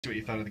What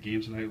you thought of the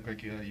game tonight? It looked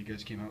like you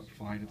guys came out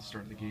flying at the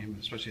start of the game,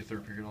 especially the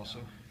third period also.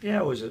 Yeah,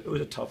 it was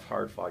a tough,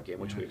 hard-fought game,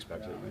 which we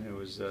expected. I mean, it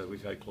was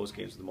we've had close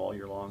games with them all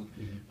year long,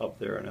 up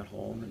there and at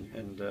home,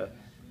 and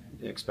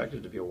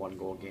expected it to be a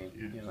one-goal game,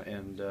 you know,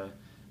 and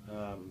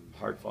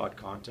hard-fought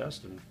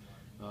contest, and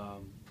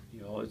you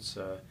know, it's.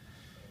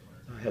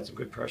 Had some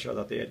good pressure. I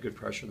thought they had good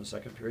pressure in the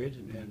second period,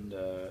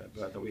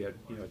 but I thought we had,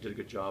 did a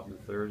good job in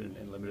the third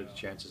and limited the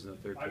chances in the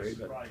third period.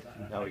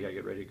 But now we got to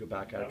get ready to go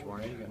back at it tomorrow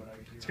night again.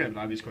 It's kind of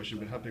an obvious question,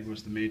 but how big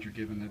was the major,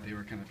 given that they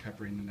were kind of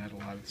peppering the net a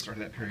lot at the start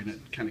of that period, and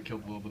it kind of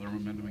killed a little bit of their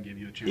momentum and gave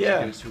you a chance to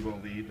get a 2-goal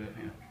lead? But,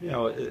 you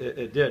know,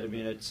 it did. I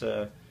mean, it's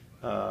and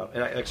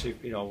actually,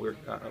 you know, we're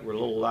a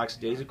little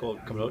lackadaisical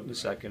coming out in the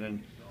second,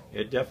 and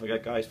it definitely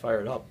got guys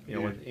fired up. You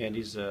know, when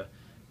Andy's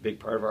big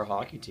part of our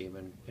hockey team,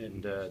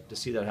 and to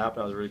see that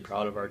happen, I was really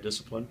proud of our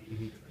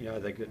discipline. You know,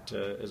 I think that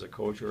as a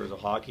coach or as a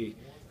hockey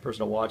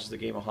person who watches the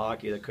game of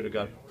hockey, that could have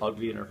got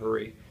ugly in a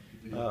hurry.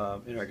 And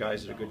our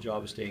guys did a good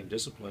job of staying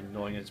disciplined,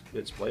 knowing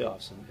it's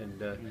playoffs,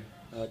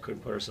 and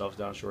couldn't put ourselves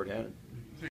down shorthanded.